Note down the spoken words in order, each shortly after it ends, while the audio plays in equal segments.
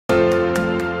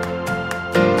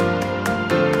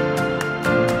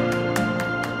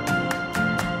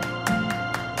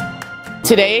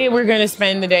Today, we're going to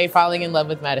spend the day falling in love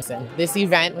with medicine. This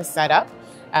event was set up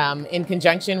in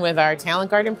conjunction with our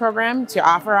Talent Garden program to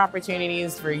offer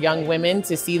opportunities for young women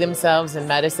to see themselves in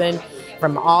medicine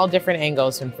from all different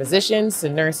angles, from physicians to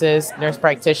nurses, nurse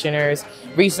practitioners,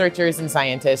 researchers, and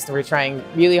scientists. We're trying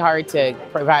really hard to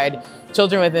provide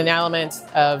children with an element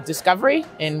of discovery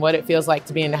in what it feels like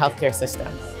to be in the healthcare system.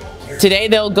 Today,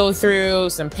 they'll go through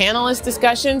some panelist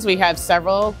discussions. We have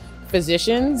several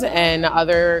physicians and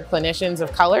other clinicians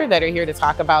of color that are here to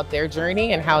talk about their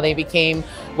journey and how they became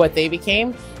what they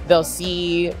became. They'll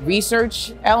see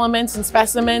research elements and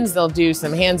specimens. They'll do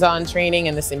some hands-on training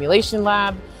in the simulation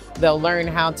lab. They'll learn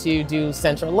how to do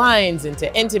central lines and to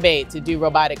intubate, to do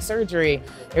robotic surgery.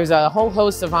 There's a whole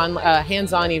host of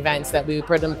hands-on events that we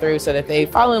put them through so that they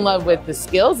fall in love with the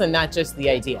skills and not just the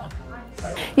idea.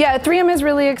 Yeah, 3M is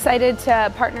really excited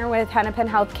to partner with Hennepin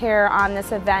Healthcare on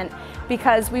this event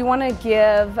because we want to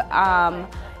give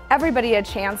everybody a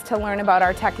chance to learn about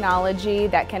our technology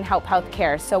that can help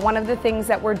healthcare. So one of the things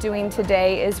that we're doing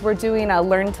today is we're doing a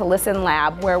Learn to Listen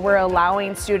lab where we're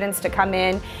allowing students to come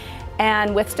in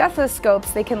and with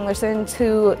stethoscopes they can listen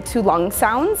to lung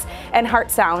sounds and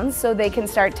heart sounds so they can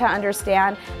start to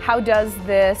understand how does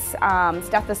this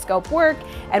stethoscope work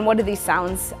and what do these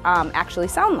sounds actually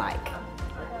sound like.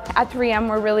 At 3M,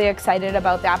 we're really excited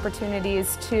about the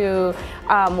opportunities to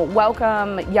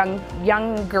welcome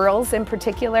young girls in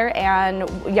particular and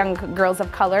young girls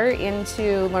of color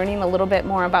into learning a little bit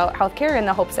more about healthcare in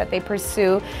the hopes that they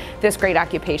pursue this great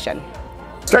occupation.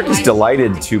 Starkey's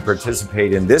delighted to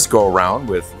participate in this go-around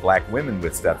with Black Women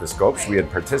with Stethoscopes. We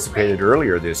had participated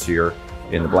earlier this year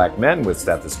in the Black Men with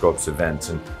Stethoscopes events,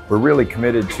 and we're really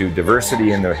committed to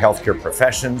diversity in the healthcare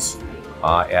professions.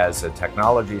 As a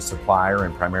technology supplier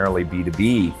and primarily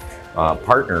B2B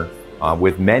partner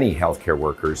with many healthcare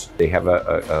workers. They have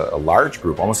a large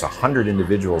group, almost 100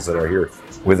 individuals that are here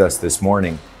with us this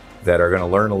morning that are going to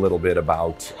learn a little bit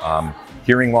about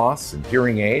hearing loss and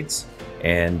hearing aids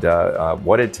and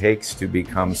what it takes to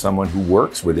become someone who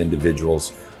works with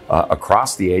individuals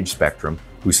across the age spectrum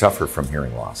who suffer from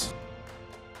hearing loss.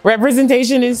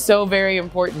 Representation is so very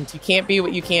important. You can't be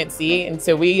what you can't see. And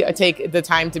so we take the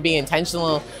time to be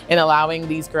intentional in allowing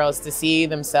these girls to see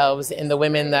themselves in the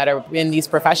women that are in these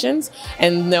professions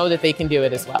and know that they can do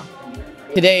it as well.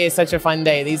 Today is such a fun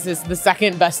day. This is the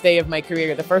second best day of my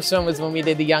career. The first one was when we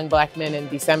did the Young Black Men in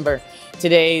December.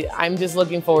 Today, I'm just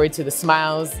looking forward to the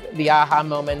smiles, the aha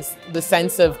moments, the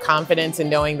sense of confidence in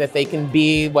knowing that they can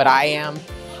be what I am.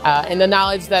 And the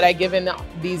knowledge that I've given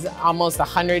these almost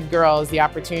 100 girls the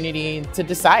opportunity to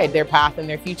decide their path and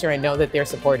their future and know that they're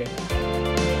supported.